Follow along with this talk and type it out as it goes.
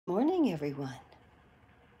Morning, everyone.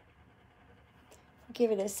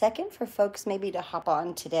 Give it a second for folks maybe to hop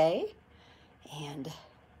on today and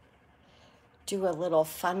do a little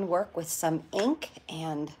fun work with some ink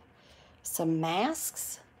and some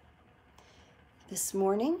masks this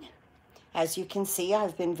morning. As you can see,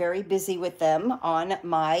 I've been very busy with them on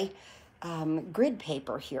my grid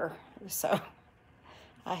paper here. So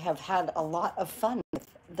I have had a lot of fun with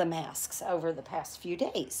the masks over the past few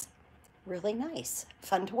days. Really nice,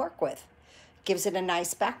 fun to work with. Gives it a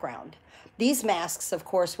nice background. These masks, of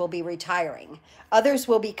course, will be retiring. Others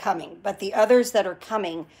will be coming, but the others that are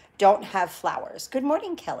coming don't have flowers. Good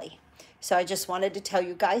morning, Kelly. So I just wanted to tell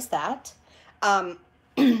you guys that.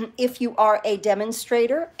 If you are a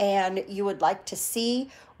demonstrator and you would like to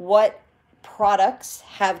see what products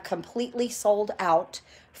have completely sold out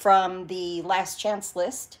from the last chance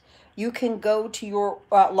list, you can go to your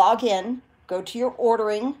log in, go to your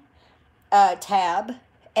ordering tab,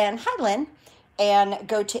 and hi Lynn, and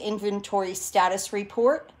go to inventory status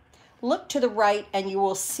report. Look to the right and you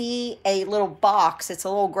will see a little box. It's a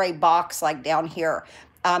little gray box like down here,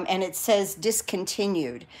 and it says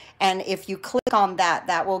discontinued. And if you click on that,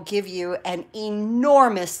 that will give you an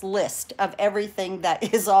enormous list of everything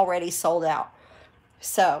that is already sold out.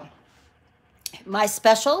 So my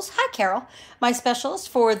specials, hi Carol, my specials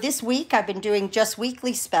for this week, I've been doing just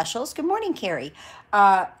weekly specials. Good morning, Carrie.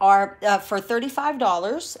 Are for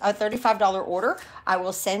 $35, a $35 order, I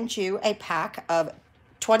will send you a pack of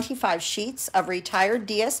 25 sheets of retired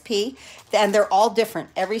DSP, and they're all different.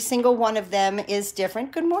 Every single one of them is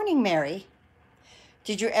different. Good morning, Mary.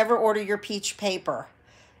 Did you ever order your peach paper?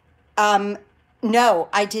 No,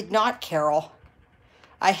 I did not, Carol.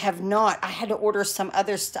 I have not. I had to order some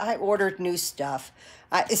other stuff. I ordered new stuff.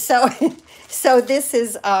 So this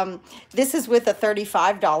is with a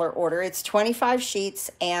 $35 order. It's 25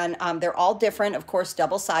 sheets, and they're all different, of course,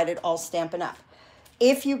 double-sided, all Stampin' Up.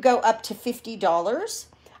 If you go up to $50,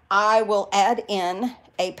 I will add in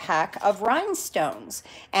a pack of rhinestones.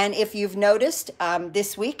 And if you've noticed,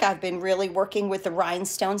 this week I've been really working with the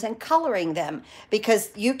rhinestones and coloring them,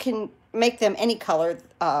 because you can make them any color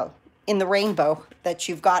in the rainbow that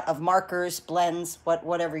you've got of markers, blends,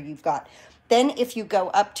 whatever you've got. Then if you go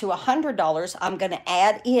up to $100, I'm going to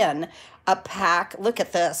add in a pack. Look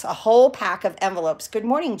at this, a whole pack of envelopes. Good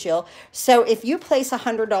morning, Jill. So if you place a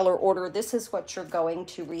 $100 order, this is what you're going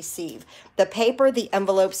to receive: the paper, the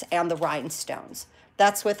envelopes, and the rhinestones.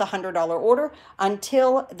 That's with a $100 order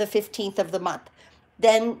until the 15th of the month.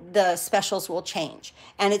 Then the specials will change.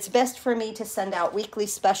 And it's best for me to send out weekly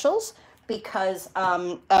specials because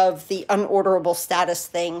of the unorderable status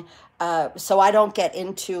thing, so I don't get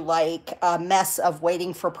into like a mess of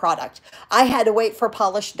waiting for product. I had to wait for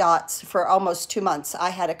polished dots for almost 2 months.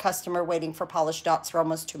 I had a customer waiting for polished dots for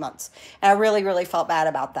almost 2 months, and I really, really felt bad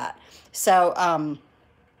about that. So,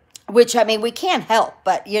 which, I mean, we can't help,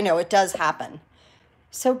 but, you know, it does happen.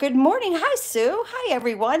 So good morning. Hi, Sue. Hi,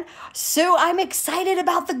 everyone. Sue, I'm excited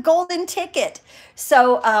about the golden ticket.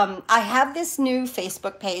 So I have this new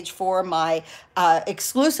Facebook page for my,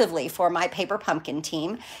 exclusively for my Paper Pumpkin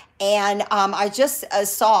team. And I just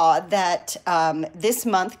saw that this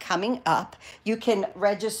month coming up, you can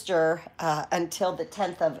register until the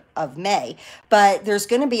 10th of May, but there's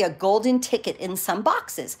going to be a golden ticket in some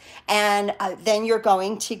boxes. And then you're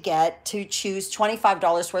going to get to choose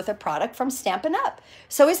 $25 worth of product from Stampin' Up.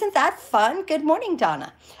 So isn't that fun? Good morning,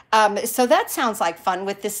 Donna. So that sounds like fun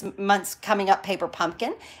with this month's coming up Paper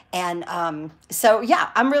Pumpkin. And so,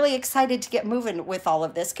 yeah, I'm really excited to get moving with all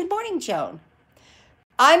of this. Good morning, Joan.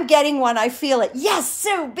 I'm getting one. I feel it. Yes,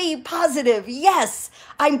 Sue, be positive. Yes,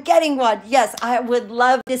 I'm getting one. Yes, I would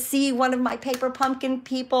love to see one of my Paper Pumpkin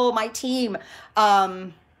people, my team.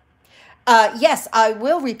 Yes, I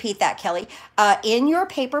will repeat that, Kelly. In your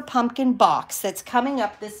Paper Pumpkin box that's coming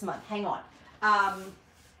up this month. Hang on.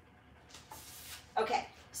 Okay.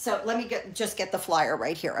 So let me just get the flyer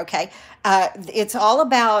right here, okay? It's all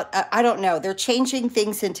about, I don't know, they're changing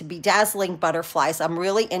things into bedazzling butterflies. I'm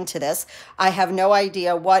really into this. I have no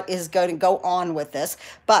idea what is going to go on with this,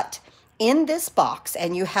 but in this box,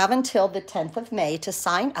 and you have until the 10th of May to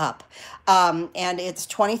sign up, and it's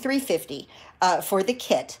 $23.50 for the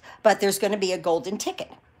kit, but there's going to be a golden ticket.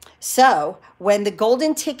 So when the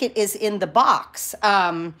golden ticket is in the box,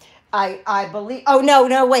 I believe, oh,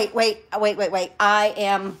 no, wait. I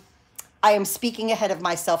am speaking ahead of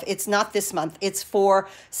myself. It's not this month. It's for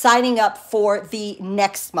signing up for the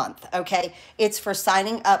next month, okay? It's for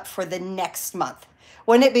signing up for the next month.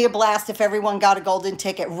 Wouldn't it be a blast if everyone got a golden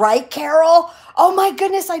ticket, right, Carol? Oh my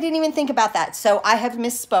goodness, I didn't even think about that. So I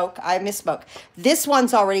misspoke. This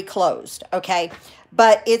one's already closed, okay?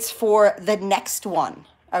 But it's for the next one.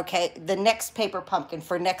 Okay, the next paper pumpkin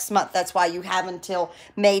for next month. That's why you have until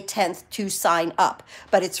May 10th to sign up.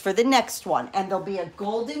 But it's for the next one, and there'll be a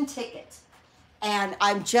golden ticket. And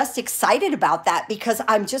I'm just excited about that because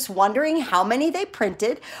I'm just wondering how many they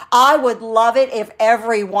printed. I would love it if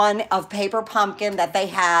every one of Paper Pumpkin that they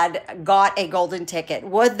had got a golden ticket.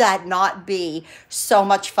 Would that not be so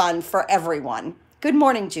much fun for everyone? Good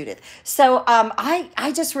morning, Judith. So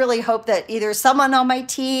I just really hope that either someone on my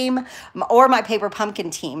team or my Paper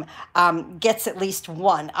Pumpkin team gets at least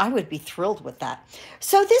one. I would be thrilled with that.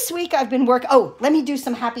 So this week I've been working. Oh, let me do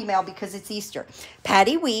some happy mail because it's Easter.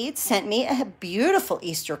 Patty Weed sent me a beautiful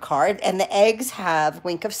Easter card, and the eggs have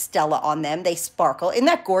Wink of Stella on them. They sparkle. Isn't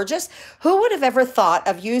that gorgeous? Who would have ever thought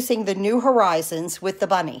of using the New Horizons with the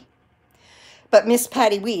bunny? But Miss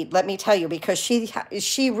Patty Weed, let me tell you, because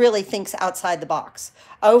she really thinks outside the box.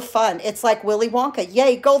 Oh, fun. It's like Willy Wonka.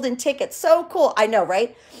 Yay, golden ticket. So cool. I know,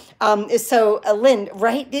 right? Lynn,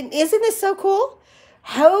 right? Isn't this so cool?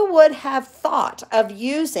 Who would have thought of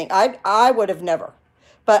using, I would have never.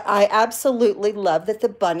 But I absolutely love that the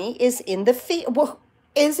bunny is in the field,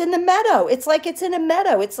 is in the meadow. It's like it's in a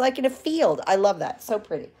meadow. It's like in a field. I love that. So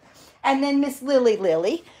pretty. And then Miss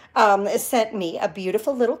Lily sent me a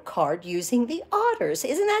beautiful little card using the otters.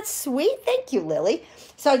 Isn't that sweet? Thank you, Lily.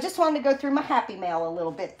 So I just wanted to go through my happy mail a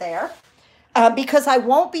little bit there because I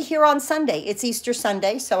won't be here on Sunday. It's Easter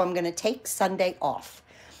Sunday, so I'm going to take Sunday off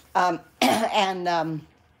and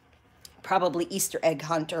probably Easter egg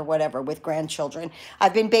hunt or whatever with grandchildren.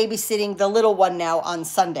 I've been babysitting the little one now on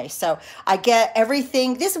Sunday, so I get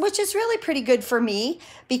everything, which is really pretty good for me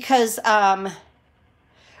because...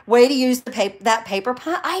 way to use that paper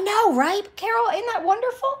pot. I know, right, Carol? Isn't that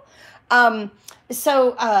wonderful?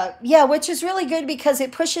 Yeah, which is really good because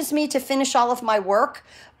it pushes me to finish all of my work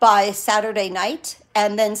by Saturday night.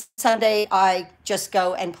 And then Sunday, I just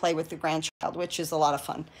go and play with the grandchild, which is a lot of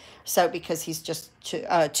fun. So because he's just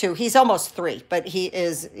two, he's almost 3, but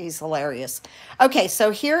he's hilarious. Okay,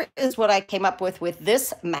 so here is what I came up with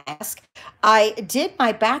this mask. I did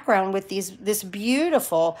my background with this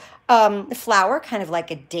beautiful flower, kind of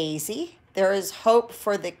like a daisy. There is hope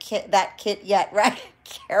for that kit yet, right?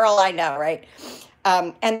 Carol, I know, right?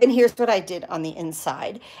 And then here's what I did on the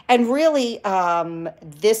inside. And really,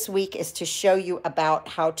 this week is to show you about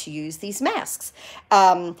how to use these masks.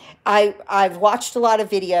 I've watched a lot of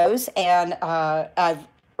videos, and I've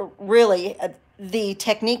really, the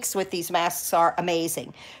techniques with these masks are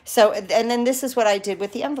amazing. So, and then this is what I did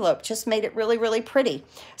with the envelope. Just made it really, really pretty.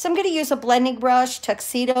 So I'm going to use a blending brush,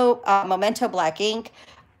 Tuxedo, Memento Black ink,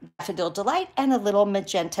 Daffodil Delight, and a little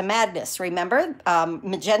Magenta Madness. Remember,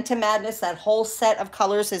 Magenta Madness, that whole set of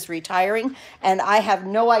colors is retiring, and I have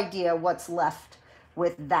no idea what's left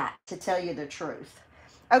with that, to tell you the truth.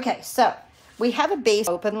 Okay, so we have a base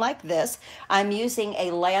open like this. I'm using a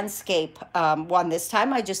landscape one this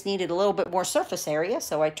time. I just needed a little bit more surface area,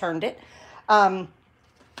 so I turned it.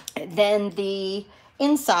 Then the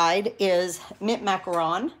inside is Mont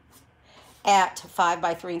Macaron at 5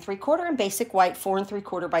 by 3 3/4 and basic white 4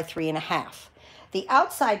 3/4 by 3 1/2. The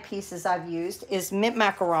outside pieces I've used is Mont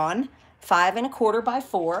Macaron 5 1/4 by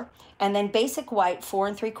 4 and then basic white 4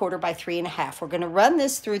 3/4 by 3 1/2. We're going to run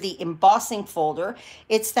this through the embossing folder.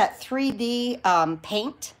 It's that 3D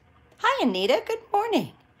paint. Hi, Anita. Good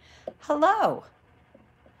morning. Hello.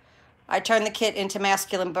 I turned the kit into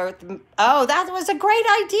masculine birth. Oh, that was a great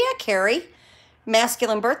idea, Carrie.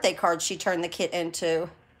 Masculine birthday card she turned the kit into.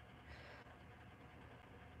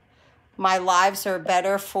 My lives are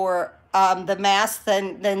better for the mask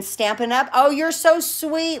than Stampin' Up. Oh, you're so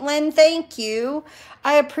sweet, Lynn. Thank you.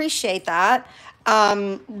 I appreciate that.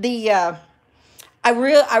 I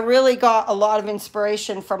really got a lot of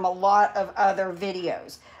inspiration from a lot of other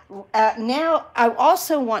videos. Now,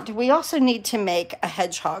 we also need to make a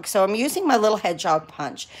hedgehog. So I'm using my little hedgehog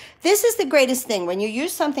punch. This is the greatest thing. When you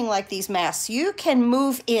use something like these masks, you can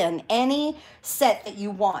move in any set that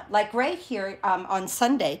you want. Like right here on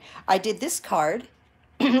Sunday, I did this card.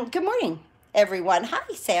 Good morning, everyone.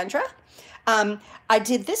 Hi, Sandra. I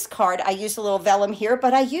did this card. I used a little vellum here,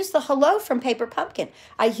 but I used the hello from Paper Pumpkin.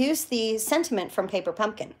 I used the sentiment from Paper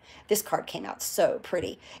Pumpkin. This card came out so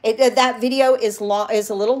pretty. That video is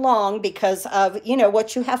a little long because of, you know,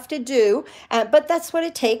 what you have to do, but that's what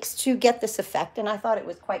it takes to get this effect, and I thought it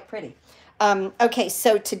was quite pretty. Okay,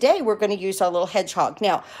 so today we're going to use our little hedgehog.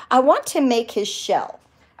 Now, I want to make his shell,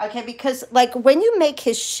 okay, because like when you make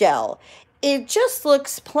his shell, it just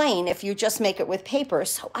looks plain if you just make it with paper.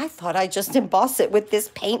 So I thought I'd just emboss it with this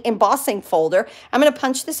paint embossing folder. I'm going to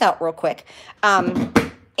punch this out real quick.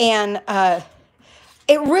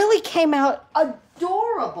 It really came out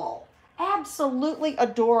adorable. Absolutely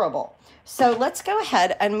adorable. So let's go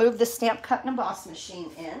ahead and move the Stamp Cut and Emboss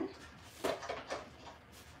machine in.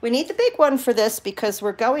 We need the big one for this because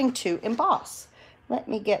we're going to emboss. Let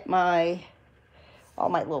me get all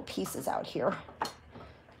my little pieces out here.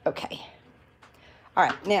 Okay. All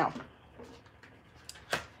right, now,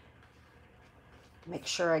 make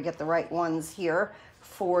sure I get the right ones here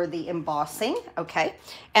for the embossing, okay?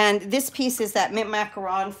 And this piece is that Mont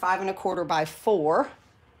Macaron 5 1/4 by 4.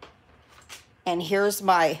 And here's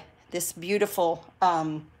this beautiful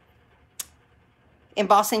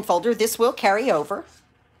embossing folder. This will carry over.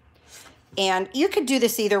 And you could do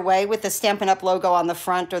this either way with the Stampin' Up! Logo on the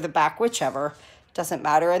front or the back, whichever. Doesn't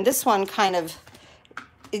matter. And this one kind of,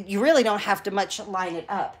 you really don't have to much line it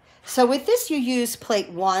up. So with this, you use plate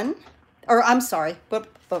 1, or I'm sorry,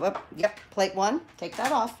 yep, plate 1. Take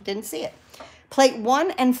that off. Didn't see it. Plate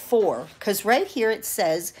 1 and 4, because right here it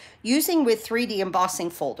says using with 3D embossing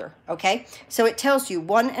folder, okay? So it tells you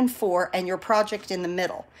 1 and 4 and your project in the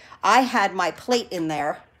middle. I had my plate in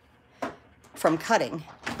there from cutting,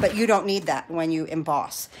 but you don't need that when you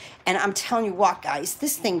emboss. And I'm telling you what, guys,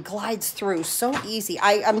 this thing glides through so easy.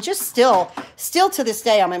 I'm just still to this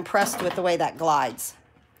day, I'm impressed with the way that glides.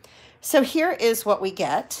 So here is what we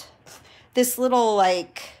get. This little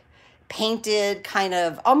like painted kind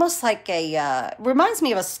of, almost like reminds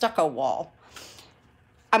me of a stucco wall.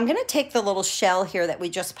 I'm gonna take the little shell here that we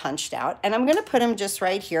just punched out, and I'm gonna put them just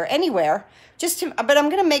right here, anywhere, but I'm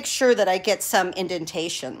gonna make sure that I get some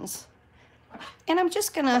indentations. And I'm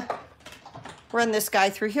just gonna run this guy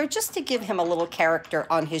through here just to give him a little character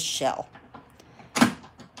on his shell.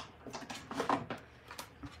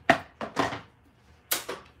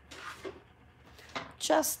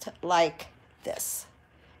 Just like this.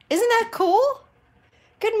 Isn't that cool?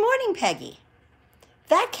 Good morning, Peggy.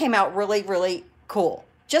 That came out really, really cool.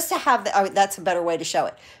 Just to have the, oh, that's a better way to show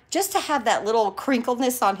it. Just to have that little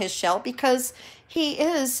crinkledness on his shell because he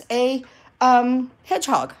is a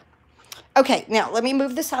hedgehog. Okay, now let me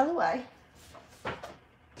move this out of the way.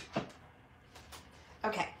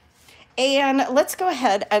 Okay, and let's go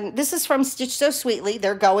ahead, and this is from Stitch So Sweetly.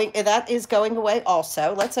 That is going away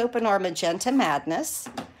also. Let's open our Magenta Madness.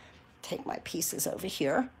 Take my pieces over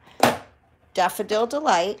here. Daffodil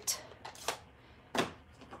Delight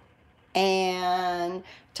and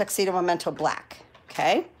Tuxedo Memento Black,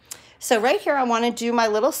 okay? So right here, I want to do my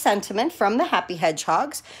little sentiment from the Happy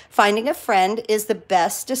Hedgehogs. Finding a friend is the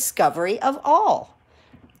best discovery of all.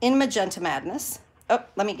 In Magenta Madness. Oh,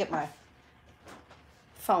 let me get my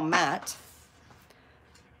foam mat.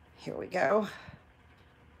 Here we go.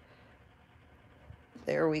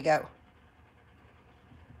 There we go.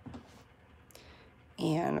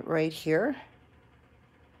 And right here.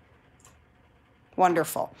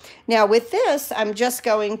 Wonderful. Now with this, I'm just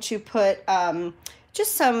going to put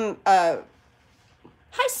just some, hi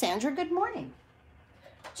Sandra, good morning.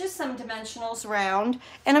 Just some dimensionals around.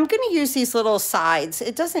 And I'm going to use these little sides.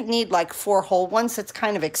 It doesn't need like 4 whole ones. It's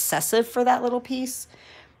kind of excessive for that little piece.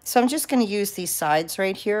 So I'm just going to use these sides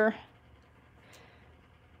right here.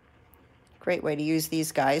 Great way to use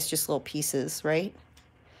these guys, just little pieces, right?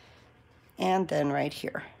 And then right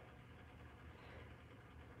here.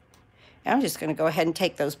 And I'm just going to go ahead and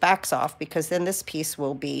take those backs off because then this piece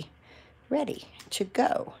will be ready to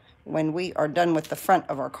go when we are done with the front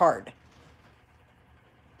of our card.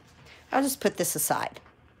 I'll just put this aside.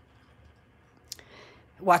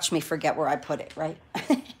 Watch me forget where I put it, right?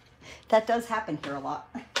 That does happen here a lot.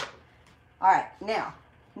 All right, now,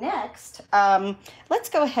 next, let's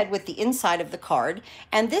go ahead with the inside of the card.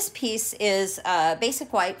 And this piece is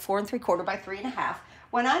basic white, 4 3/4 by 3 1/2.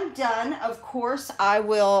 When I'm done, of course, I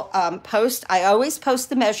will I always post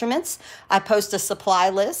the measurements. I post a supply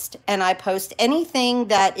list, and I post anything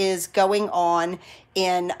that is going on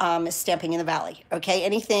in Stamping in the Valley, okay?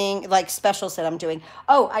 Anything like specials that I'm doing.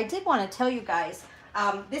 Oh, I did want to tell you guys,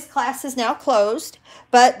 this class is now closed,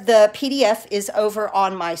 but the PDF is over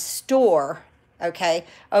on my store, okay?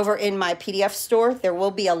 Over in my PDF store. There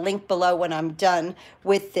will be a link below when I'm done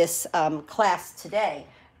with this class today.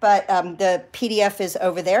 But the PDF is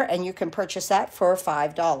over there, and you can purchase that for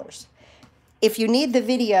 $5. If you need the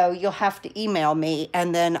video, you'll have to email me,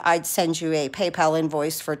 and then I'd send you a PayPal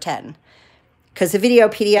invoice for $10. Because the video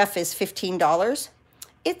PDF is $15.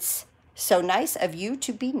 It's so nice of you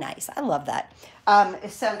to be nice. I love that.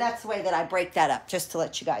 So that's the way that I break that up, just to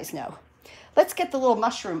let you guys know. Let's get the little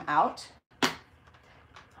mushroom out.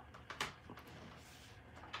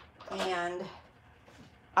 And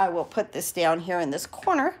I will put this down here in this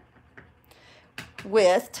corner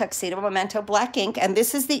with Tuxedo Memento Black ink. And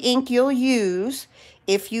this is the ink you'll use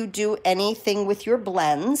if you do anything with your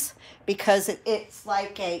blends, because it's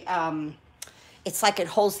like a, It's like it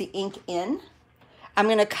holds the ink in. I'm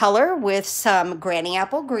going to color with some Granny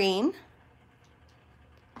Apple Green.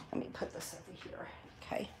 Let me put this over here.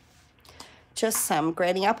 Okay. Just some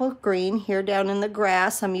Granny Apple Green here down in the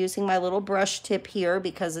grass. I'm using my little brush tip here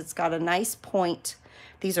because it's got a nice point.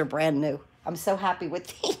 These are brand new. I'm so happy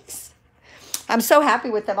with these. I'm so happy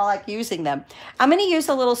with them. I like using them. I'm going to use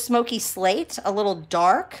a little smoky slate, a little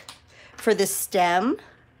dark for the stem.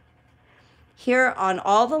 Here on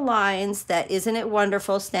all the lines that Isn't It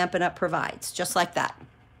Wonderful Stampin' Up! Provides, just like that.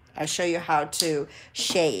 I'll show you how to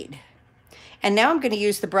shade. And now I'm going to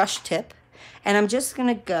use the brush tip, and I'm just going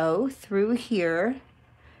to go through here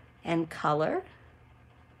and color.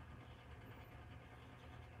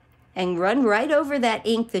 And run right over that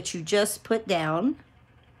ink that you just put down,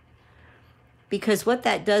 because what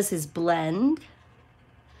that does is blend.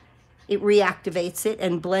 It reactivates it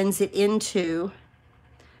and blends it into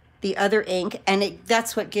the other ink, and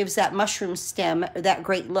that's what gives that mushroom stem that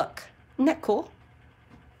great look. Isn't that cool?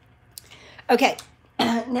 Okay,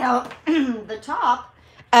 now the top,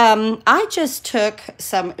 I just took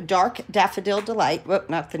some dark Daffodil Delight, whoop,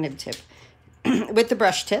 not the nib tip, with the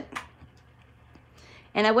brush tip,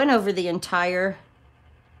 and I went over the entire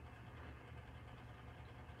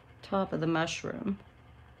top of the mushroom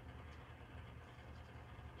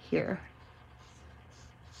here.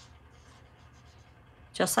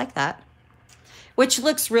 Just like that, which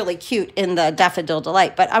looks really cute in the Daffodil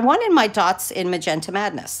Delight, but I wanted my dots in Magenta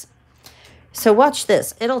Madness. So watch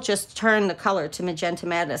this. It'll just turn the color to Magenta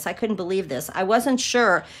Madness. I couldn't believe this. I wasn't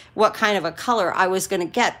sure what kind of a color I was going to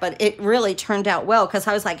get, but it really turned out well, because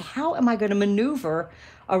I was like, how am I going to maneuver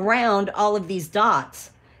around all of these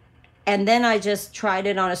dots? And then I just tried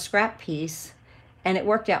it on a scrap piece, and it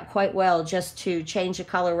worked out quite well just to change the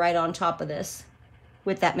color right on top of this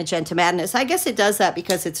with that Magenta Madness. I guess it does that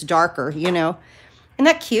because it's darker, you know. Isn't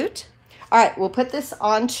that cute? All right, we'll put this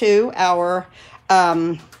onto our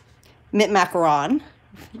Mont Macaron,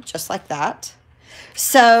 just like that.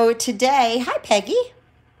 So today, hi Peggy.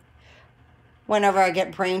 Whenever I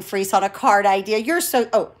get brain freeze on a card idea, you're so,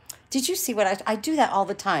 oh, did you see what I do that all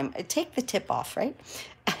the time. I take the tip off, right?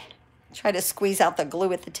 Try to squeeze out the glue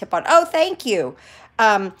with the tip on. Oh, thank you.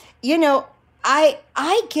 You know,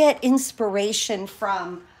 I get inspiration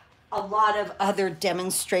from a lot of other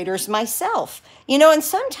demonstrators myself, you know, and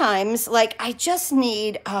sometimes like I just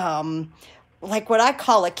need like what I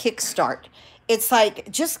call a kickstart. It's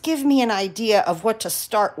like, just give me an idea of what to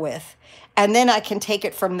start with, and then I can take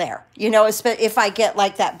it from there, you know, if I get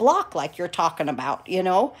like that block like you're talking about, you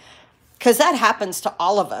know, because that happens to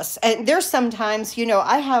all of us. And there's sometimes, you know,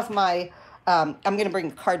 I have my, I'm going to bring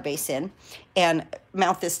the card base in and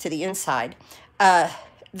mount this to the inside.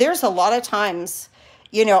 There's a lot of times,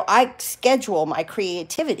 you know, I schedule my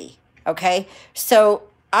creativity, okay? So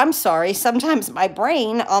I'm sorry, sometimes my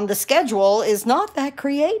brain on the schedule is not that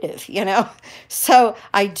creative, you know? So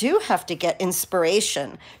I do have to get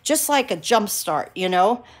inspiration, just like a jump start, you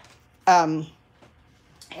know? And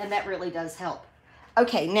that really does help.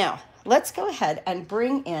 Okay, now let's go ahead and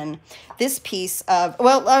bring in this piece of,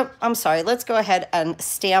 well, I'm sorry, let's go ahead and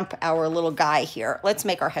stamp our little guy here. Let's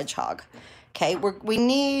make our hedgehog. Okay, we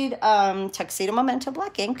need Tuxedo Memento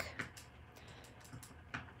black ink.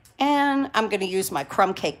 And I'm going to use my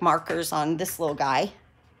crumb cake markers on this little guy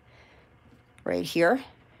right here.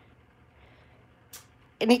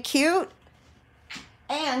 Isn't he cute?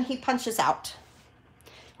 And he punches out,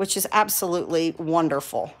 which is absolutely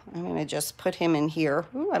wonderful. I'm going to just put him in here.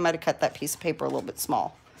 Ooh, I might have cut that piece of paper a little bit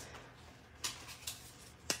small.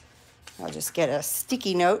 I'll just get a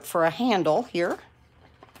sticky note for a handle here.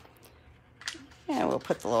 And we'll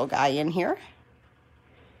put the little guy in here.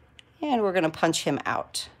 And we're going to punch him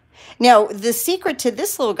out. Now, the secret to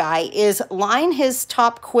this little guy is line his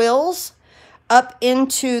top quills up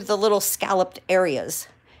into the little scalloped areas.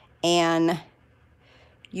 And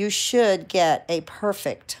you should get a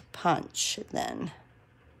perfect punch then.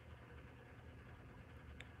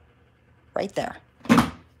 Right there.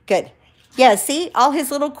 Good. Yeah, see? All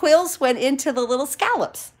his little quills went into the little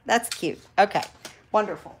scallops. That's cute. Okay.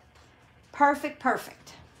 Wonderful. Perfect,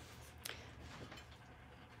 perfect.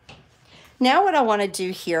 Now what I want to do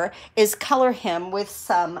here is color him with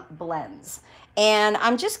some blends. And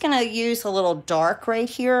I'm just going to use a little dark right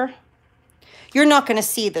here. You're not going to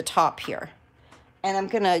see the top here. And I'm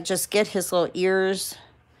going to just get his little ears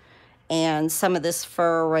and some of this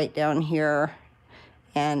fur right down here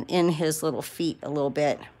and in his little feet a little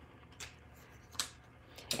bit.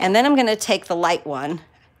 And then I'm going to take the light one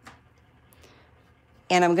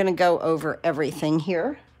and I'm going to go over everything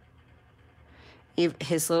here.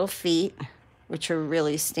 His little feet, which are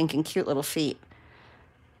really stinking cute little feet.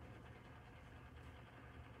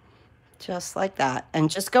 Just like that. And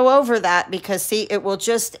just go over that because see, it will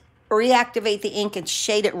just reactivate the ink and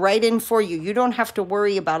shade it right in for you. You don't have to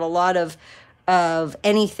worry about a lot of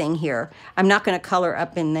anything here. I'm not going to color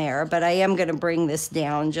up in there, but I am going to bring this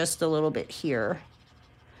down just a little bit here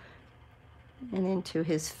and into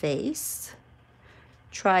his face.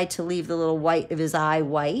 Try to leave the little white of his eye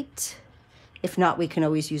white. If not, we can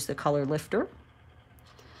always use the color lifter.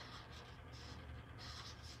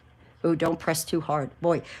 Oh, don't press too hard.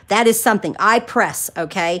 Boy, that is something. I press,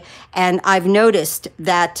 okay? And I've noticed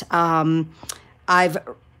that I've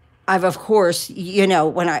of course, you know,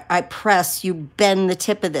 when I press, you bend the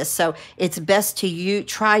tip of this. So it's best to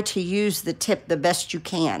try to use the tip the best you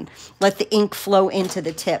can. Let the ink flow into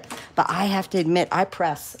the tip. But I have to admit, I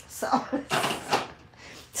press.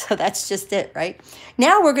 So that's just it, right?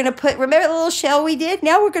 Now we're going to put, remember the little shell we did?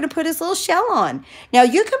 Now we're going to put his little shell on. Now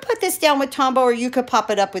you can put this down with Tombow or you could pop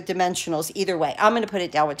it up with dimensionals. Either way, I'm going to put it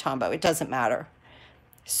down with Tombow. It doesn't matter.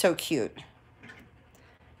 So cute.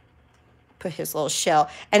 Put his little shell.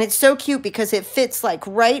 And it's so cute because it fits like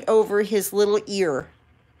right over his little ear.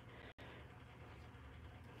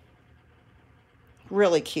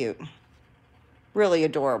 Really cute. Really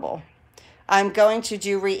adorable. I'm going to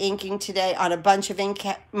do re-inking today on a bunch of ink.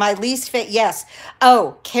 My least favorite, yes.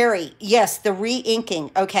 Oh, Carrie, yes, the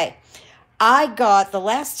re-inking. Okay, I got the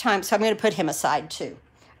last time, so I'm going to put him aside too.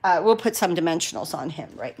 We'll put some dimensionals on him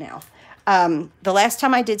right now. The last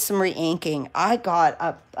time I did some re-inking, I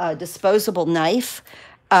got a disposable knife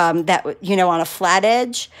that, you know, on a flat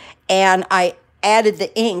edge, and I added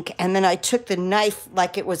the ink, and then I took the knife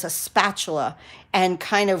like it was a spatula and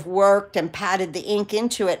kind of worked and patted the ink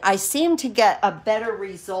into it. I seem to get a better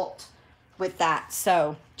result with that.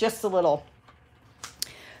 So just a little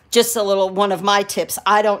one of my tips.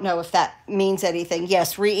 I don't know if that means anything.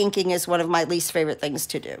 Yes, re-inking is one of my least favorite things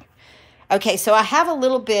to do. Okay, so I have a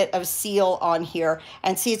little bit of seal on here,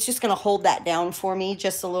 and see, it's just gonna hold that down for me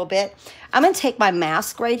just a little bit. I'm gonna take my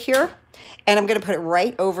mask right here, and I'm gonna put it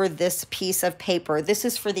right over this piece of paper. This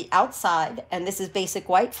is for the outside, and this is basic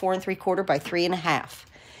white, 4 3/4 by 3 1/2.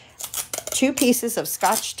 2 pieces of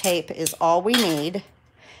Scotch tape is all we need,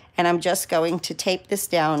 and I'm just going to tape this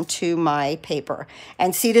down to my paper.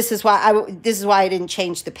 And see, this is why I didn't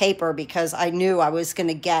change the paper, because I knew I was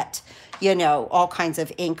gonna get, you know, all kinds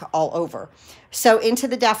of ink all over. So into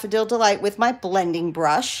the Daffodil Delight with my blending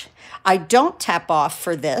brush. I don't tap off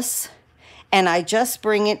for this, and I just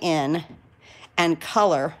bring it in and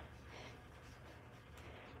color.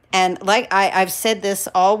 And like I've said this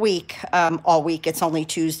all week, it's only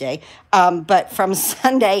Tuesday, but from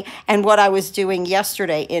Sunday and what I was doing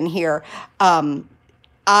yesterday in here, I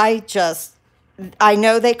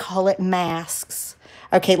know they call it masks.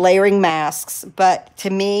 Okay, layering masks, but to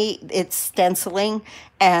me, it's stenciling,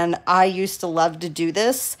 and I used to love to do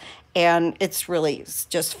this, and it's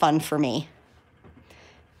just fun for me.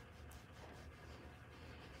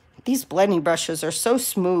 These blending brushes are so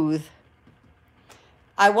smooth.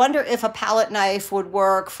 I wonder if a palette knife would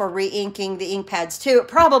work for re-inking the ink pads too.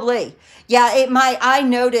 Probably. Yeah, it might. I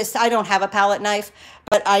noticed, I don't have a palette knife,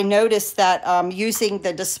 but I noticed that using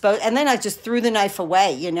the and then I just threw the knife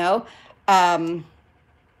away, you know.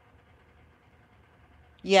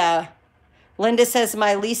 Yeah. Linda says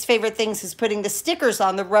my least favorite things is putting the stickers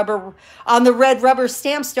on the red rubber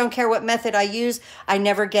stamps. Don't care what method I use. I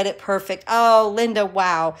never get it perfect. Oh, Linda,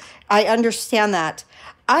 wow. I understand that.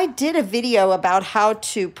 I did a video about how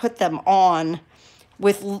to put them on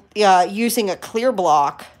with using a clear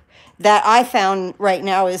block that I found right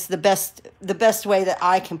now is the best way that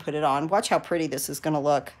I can put it on. Watch how pretty this is going to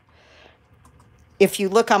look. If you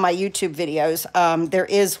look on my YouTube videos, there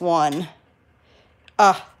is one.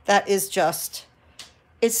 That is just,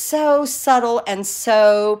 it's so subtle and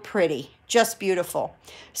so pretty. Just beautiful.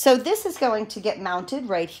 So this is going to get mounted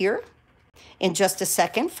right here in just a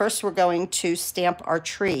second. First, we're going to stamp our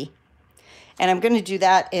tree. And I'm going to do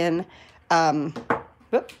that in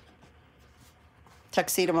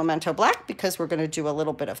Tuxedo Memento Black, because we're going to do a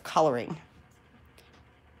little bit of coloring.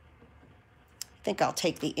 I think I'll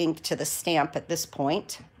take the ink to the stamp at this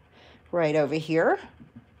point, right over here.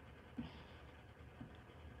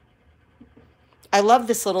 I love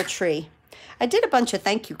this little tree. I did a bunch of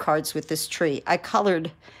thank you cards with this tree. I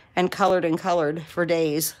colored and colored and colored for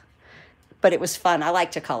days, but it was fun. I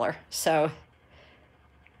like to color, so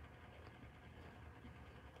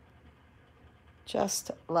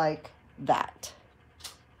just like that.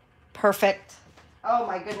 Perfect. Oh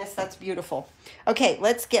my goodness, that's beautiful. Okay,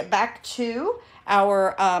 let's get back to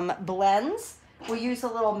our blends. We'll use a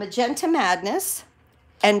little Magenta Madness,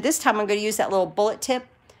 and this time I'm going to use that little bullet tip.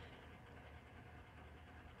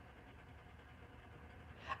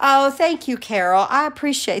 Oh, thank you, Carol. I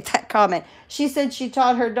appreciate that comment. She said she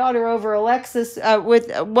taught her daughter over Alexis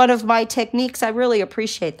with one of my techniques. I really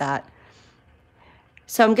appreciate that.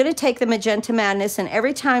 So I'm going to take the Magenta Madness, and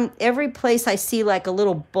every place I see like a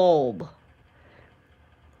little bulb,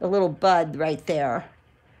 a little bud right there,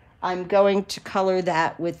 I'm going to color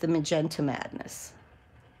that with the Magenta Madness.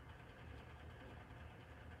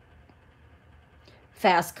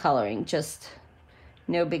 Fast coloring, just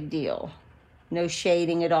no big deal. No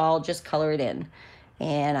shading at all, just color it in.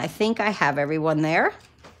 And I think I have everyone there.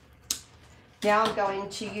 Now I'm going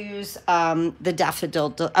to use the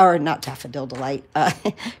Daffodil, or not Daffodil Delight,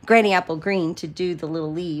 Granny Apple Green to do the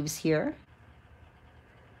little leaves here.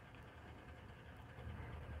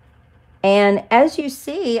 And as you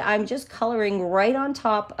see, I'm just coloring right on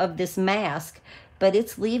top of this mask, but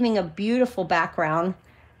it's leaving a beautiful background.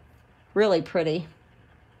 Really pretty.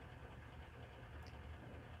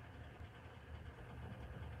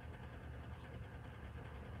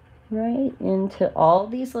 Right into all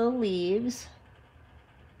these little leaves.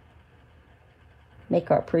 Make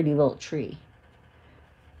our pretty little tree.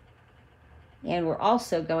 And we're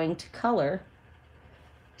also going to color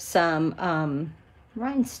some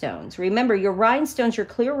rhinestones. Remember, your rhinestones, your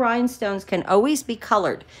clear rhinestones can always be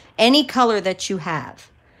colored. Any color that you have.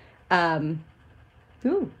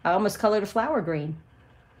 Ooh, I almost colored a flower green.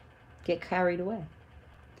 Get carried away.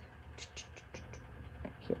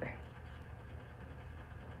 Right here.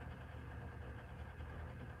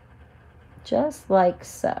 Just like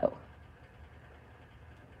so.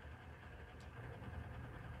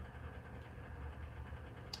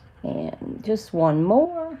 And just one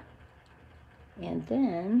more. And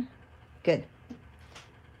then, good.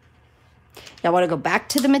 Now I want to go back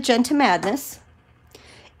to the Magenta Madness.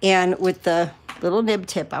 And with the little nib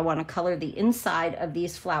tip, I want to color the inside of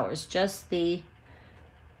these flowers. Just the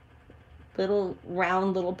little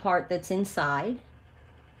round little part that's inside.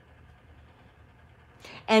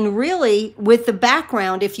 And really, with the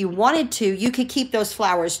background, if you wanted to, you could keep those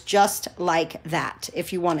flowers just like that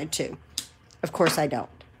if you wanted to. Of course, I don't.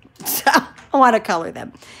 So I want to color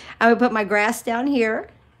them. I'm going to put my grass down here.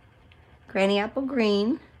 Granny Apple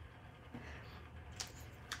Green.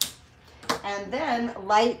 And then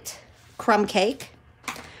light crumb cake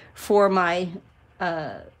for my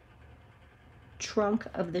trunk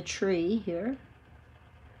of the tree here.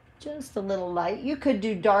 Just a little light. You could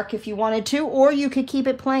do dark if you wanted to, or you could keep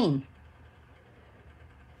it plain.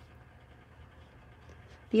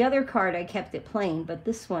 The other card, I kept it plain, but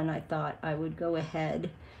this one I thought I would go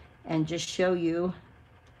ahead and just show you,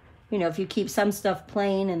 you know, if you keep some stuff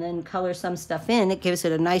plain and then color some stuff in, it gives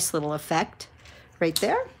it a nice little effect right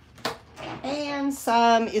there. And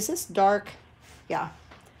some, is this dark? Yeah,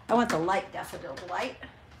 I want the light Daffodil Delight.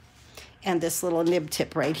 And this little nib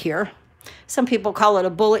tip right here. Some people call it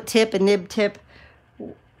a bullet tip, a nib tip,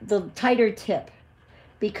 the tighter tip,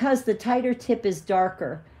 because the tighter tip is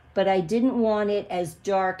darker, but I didn't want it as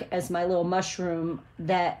dark as my little mushroom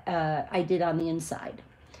that I did on the inside,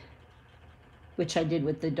 which I did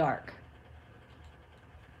with the dark.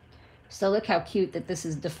 So look how cute that this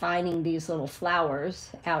is defining these little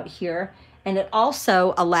flowers out here. And it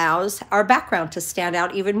also allows our background to stand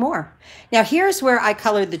out even more. Now here's where I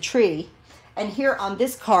colored the tree. And here on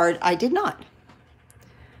this card, I did not.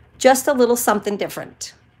 Just a little something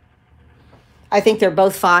different. I think they're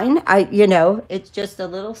both fine. You know, it's just a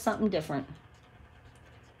little something different.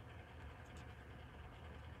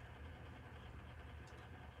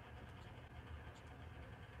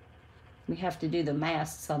 We have to do the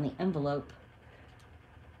masks on the envelope.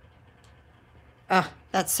 Oh,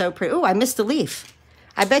 that's so pretty. Oh, I missed a leaf.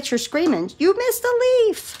 I bet you're screaming, you missed a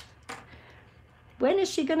leaf. When is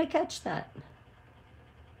she going to catch that?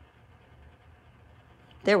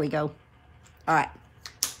 There we go. All right.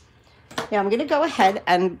 Now I'm going to go ahead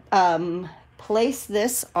and place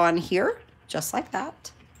this on here, just like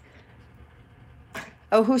that.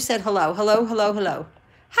 Oh, who said hello? Hello, hello, hello.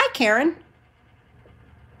 Hi, Karen.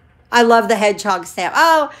 I love the hedgehog stamp.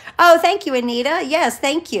 Oh, thank you, Anita. Yes,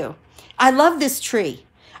 thank you. I love this tree.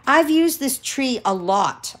 I've used this tree a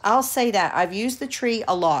lot. I'll say that. I've used the tree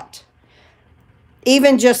a lot.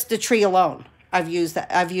 Even just the tree alone. I've used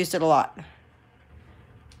that. I've used it a lot.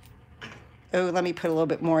 Oh, let me put a little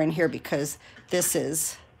bit more in here because this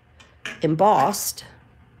is embossed.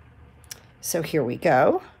 So here we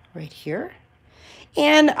go, right here.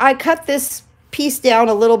 And I cut this piece down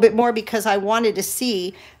a little bit more because I wanted to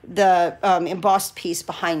see the embossed piece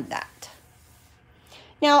behind that.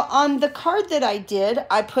 Now, on the card that I did,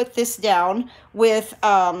 I put this down with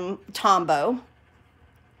Tombow.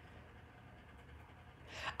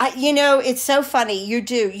 You know, it's so funny. You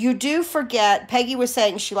do forget. Peggy was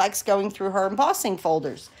saying she likes going through her embossing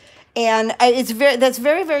folders. And that's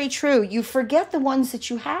very, very true. You forget the ones that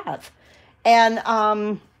you have.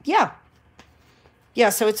 And yeah. Yeah,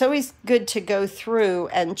 so it's always good to go through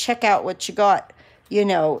and check out what you got, you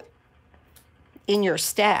know, in your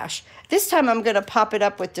stash. This time I'm going to pop it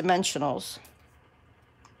up with dimensionals.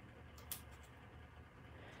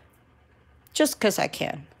 Just because I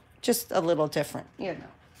can. Just a little different, you know.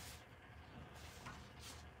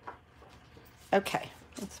 Okay,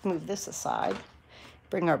 let's move this aside.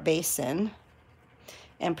 Bring our base in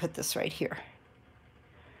and put this right here.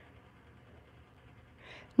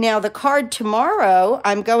 Now the card tomorrow,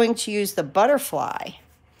 I'm going to use the butterfly.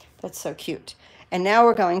 That's so cute. And now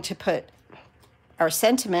we're going to put our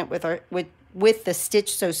sentiment with the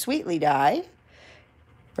Stitch So Sweetly die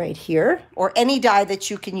right here, or any die that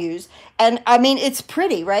you can use. And I mean, it's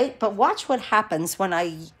pretty, right? But watch what happens when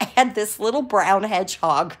I add this little brown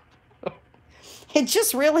hedgehog. It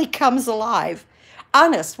just really comes alive.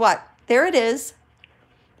 Honest, what? There it is.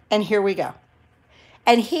 And here we go.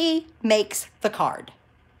 And he makes the card.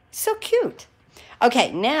 So cute.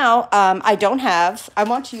 Okay, now I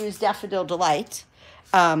want to use Daffodil Delight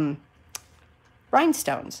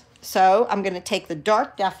rhinestones. So I'm going to take the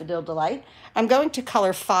dark Daffodil Delight. I'm going to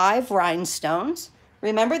color 5 rhinestones.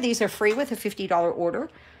 Remember, these are free with a $50 order.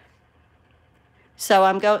 So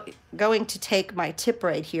I'm going to take my tip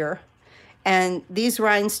right here, and these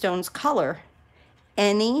rhinestones color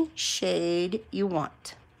any shade you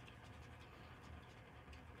want.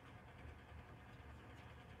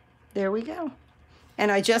 There we go.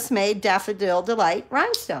 And I just made Daffodil Delight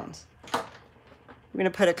rhinestones. We're going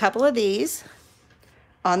to put a couple of these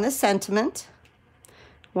on the sentiment,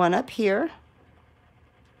 one up here,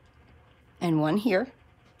 and one here.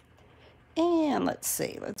 And let's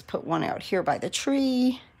see, let's put one out here by the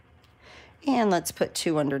tree, and let's put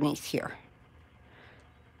 2 underneath here,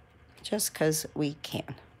 just because we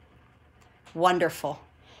can. Wonderful.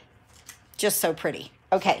 Just so pretty.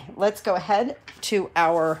 Okay, let's go ahead to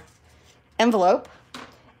our envelope,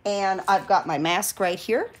 and I've got my mask right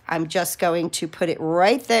here. I'm just going to put it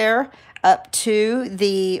right there up to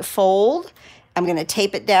the fold. I'm going to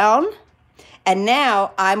tape it down, and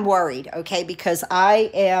now I'm worried, okay, because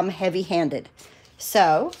I am heavy-handed.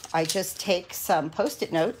 So I just take some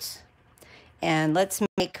Post-it notes, and let's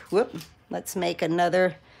make another.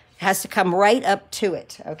 It has to come right up to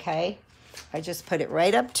it, okay? I just put it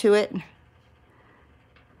right up to it,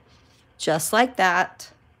 just like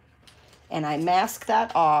that. And I mask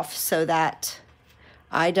that off so that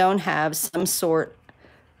I don't have some sort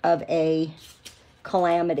of a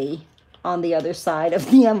calamity on the other side of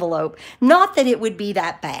the envelope. Not that it would be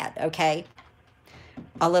that bad, okay?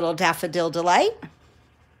 A little Daffodil Delight.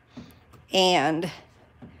 And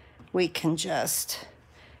we can just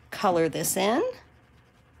color this in.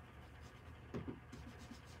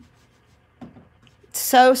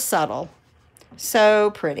 So subtle,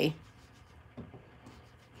 so pretty.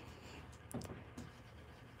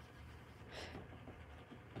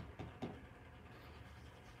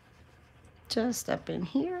 Just up in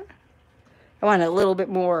here. I want a little bit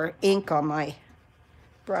more ink on my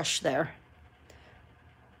brush there.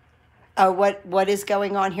 Oh, what is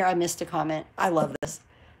going on here? I missed a comment. I love this.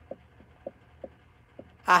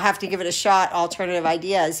 I have to give it a shot. Alternative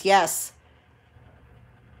ideas. Yes.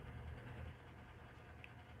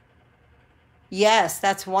 Yes,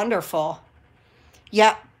 that's wonderful.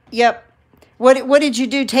 Yep, yep. What did you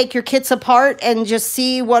do? Take your kits apart and just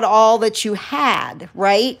see what all that you had,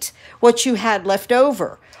 right? What you had left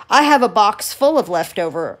over. I have a box full of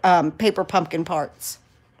leftover paper pumpkin parts.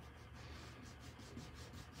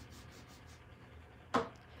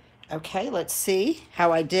 Okay, let's see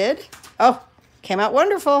how I did. Oh, came out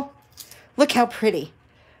wonderful. Look how pretty.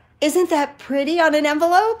 Isn't that pretty on an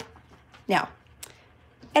envelope? Now,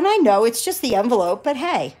 and I know it's just the envelope, but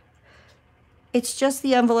hey. It's just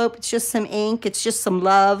the envelope, it's just some ink, it's just some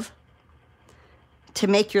love to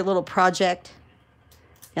make your little project.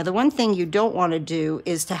 Now, the one thing you don't want to do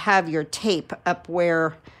is to have your tape up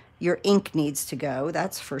where your ink needs to go,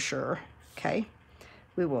 that's for sure, okay?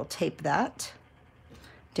 We will tape that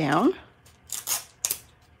down.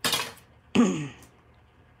 And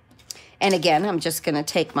again, I'm just going to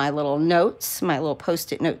take my little notes, my little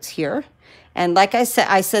Post-it notes here. And like I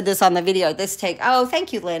said this on the video, oh,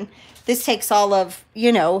 thank you, Lynn. This takes all of,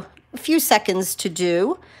 you know, a few seconds to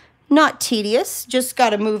do. Not tedious, just got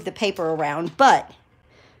to move the paper around. But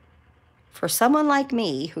for someone like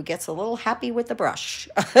me who gets a little happy with the brush,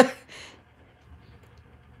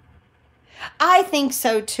 I think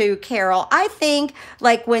so too, Carol. I think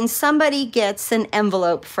like when somebody gets an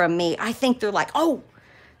envelope from me, I think they're like, oh,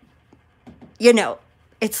 you know,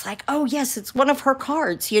 it's like, oh yes, it's one of her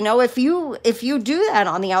cards. You know, if you do that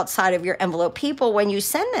on the outside of your envelope, people, when you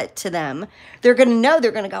send it to them, they're going to know,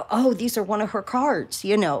 they're going to go, oh, these are one of her cards,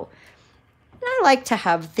 you know. And I like to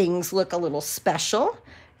have things look a little special,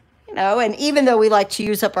 you know, and even though we like to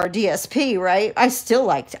use up our DSP, right?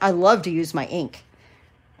 I love to use my ink.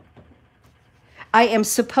 I am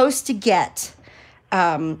supposed to get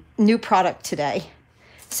new product today.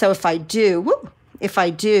 So if I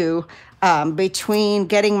do, between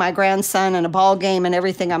getting my grandson and a ball game and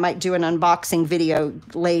everything, I might do an unboxing video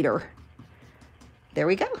later. There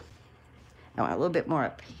we go. I want a little bit more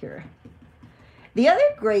up here. The other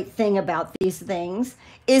great thing about these things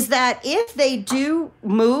is that if they do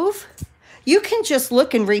move, you can just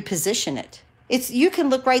look and reposition it. You can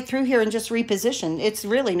look right through here and just reposition. It's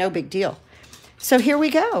really no big deal. So here we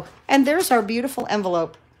go. And there's our beautiful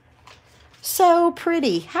envelope. So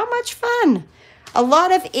pretty. How much fun. A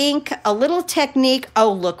lot of ink, a little technique.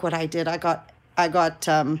 Oh, look what I did. I got,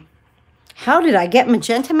 how did I get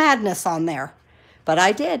Magenta Madness on there? But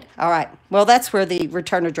I did. All right. Well, that's where the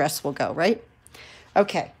return address will go, right?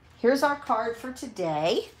 Okay. Here's our card for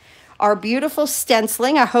today. Our beautiful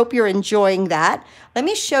stenciling. I hope you're enjoying that. Let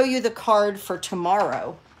me show you the card for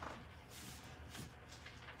tomorrow.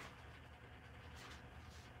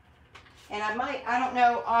 And I don't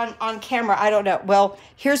know, on camera, I don't know. Well,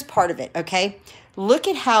 here's part of it, okay? Look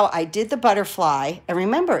at how I did the butterfly. And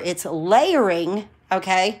remember, it's layering,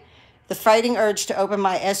 okay? The fighting urge to open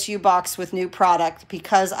my SU box with new product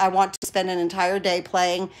because I want to spend an entire day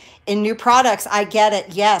playing in new products. I get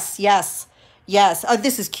it. Yes, yes, yes. Oh,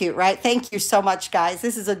 this is cute, right? Thank you so much, guys.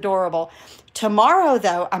 This is adorable. Tomorrow,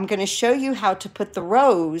 though, I'm going to show you how to put the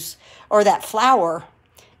rose or that flower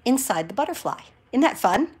inside the butterfly. Isn't that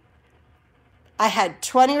fun? I had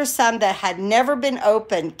 20 or some that had never been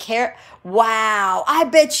opened. Wow, I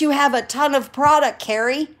bet you have a ton of product,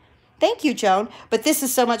 Carrie. Thank you, Joan. But this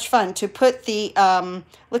is so much fun to put the,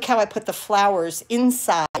 look how I put the flowers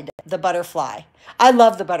inside the butterfly. I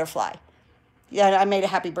love the butterfly. Yeah, I made a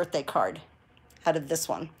happy birthday card out of this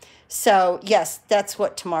one. So yes, that's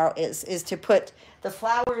what tomorrow is to put the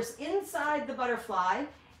flowers inside the butterfly.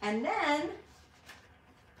 And then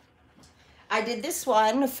I did this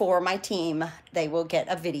one for my team. They will get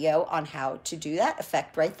a video on how to do that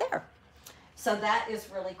effect right there. So that is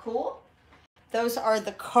really cool. Those are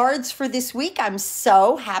the cards for this week. I'm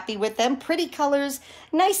so happy with them. Pretty colors,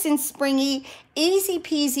 nice and springy, easy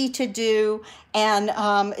peasy to do, and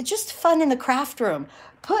just fun in the craft room.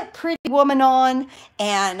 Put Pretty Woman on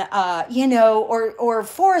and, you know, or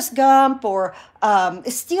Forrest Gump or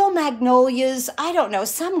Steel Magnolias. I don't know,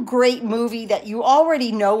 some great movie that you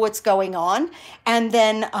already know what's going on. And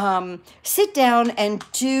then sit down and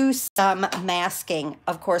do some masking.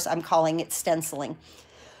 Of course, I'm calling it stenciling.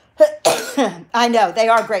 I know, they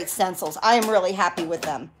are great stencils. I am really happy with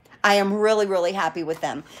them. I am really, really happy with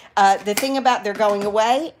them. The thing about they're going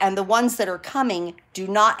away and the ones that are coming do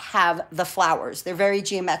not have the flowers. They're very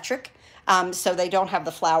geometric, so they don't have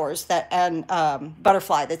the flowers that and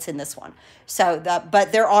butterfly that's in this one. So,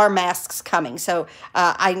 but there are masks coming. So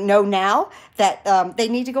I know now that they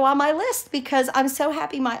need to go on my list because I'm so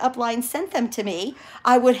happy my upline sent them to me.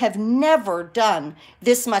 I would have never done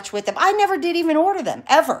this much with them. I never did even order them,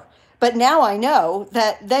 ever. But now I know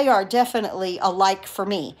that they are definitely a like for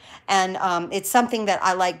me. And it's something that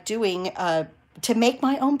I like doing to make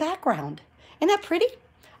my own background. Isn't that pretty?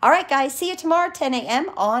 All right, guys. See you tomorrow, 10 a.m.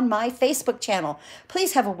 on my Facebook channel.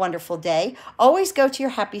 Please have a wonderful day. Always go to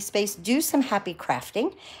your happy space. Do some happy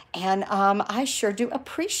crafting. And I sure do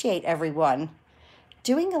appreciate everyone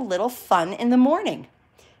doing a little fun in the morning.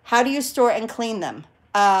 How do you store and clean them?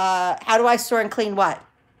 How do I store and clean what?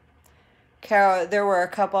 Carol, there were a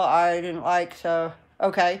couple I didn't like, so,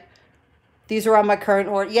 okay. These are on my current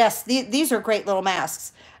order. Yes, these are great little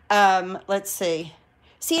masks. Let's see.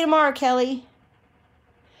 See you tomorrow, Kelly.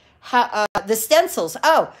 The stencils.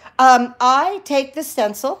 Oh, I take the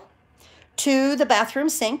stencil to the bathroom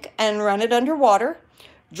sink and run it under water,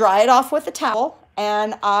 dry it off with a towel,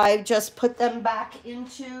 and I just put them back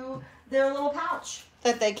into their little pouch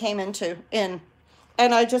that they came in. And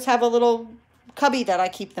I just have a little cubby that I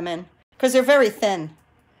keep them in. Because they're very thin.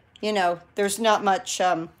 You know, there's not much,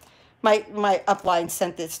 my upline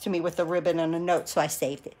sent this to me with a ribbon and a note, so I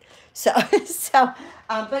saved it. So,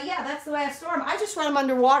 but yeah, that's the way I store them. I just run them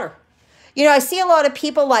underwater. You know, I see a lot of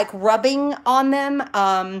people like rubbing on them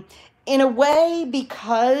in a way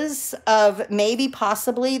because of maybe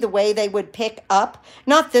possibly the way they would pick up,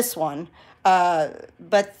 not this one,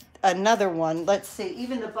 but another one. Let's see,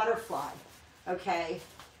 even the butterfly. Okay,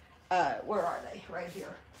 where are they? Right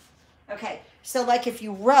here. Okay, so like if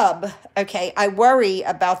you rub, okay, I worry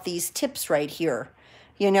about these tips right here,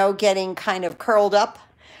 you know, getting kind of curled up.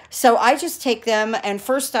 So I just take them and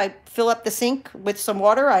first I fill up the sink with some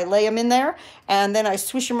water. I lay them in there and then I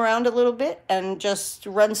swish them around a little bit and just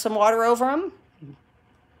run some water over them.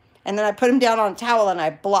 And then I put them down on a towel and I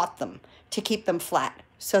blot them to keep them flat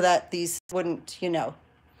so that these wouldn't, you know,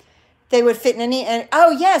 they would fit in any, and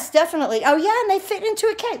oh yes, definitely. Oh yeah, and they fit into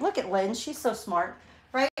a case. Look at Lynn, she's so smart,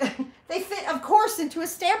 right? They fit, of course, into a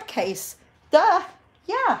stamp case. Duh,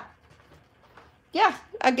 yeah. Yeah,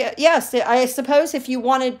 I get, yes, I suppose if you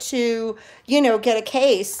wanted to, you know, get a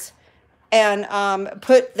case and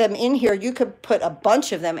put them in here, you could put a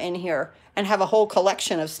bunch of them in here and have a whole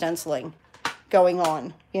collection of stenciling going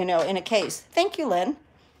on, you know, in a case. Thank you, Lynn.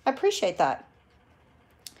 I appreciate that.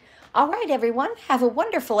 All right, everyone, have a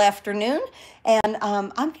wonderful afternoon, and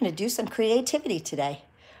I'm going to do some creativity today.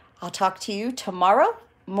 I'll talk to you tomorrow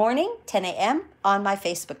morning, 10 a.m. on my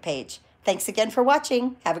Facebook page. Thanks again for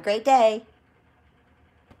watching. Have a great day.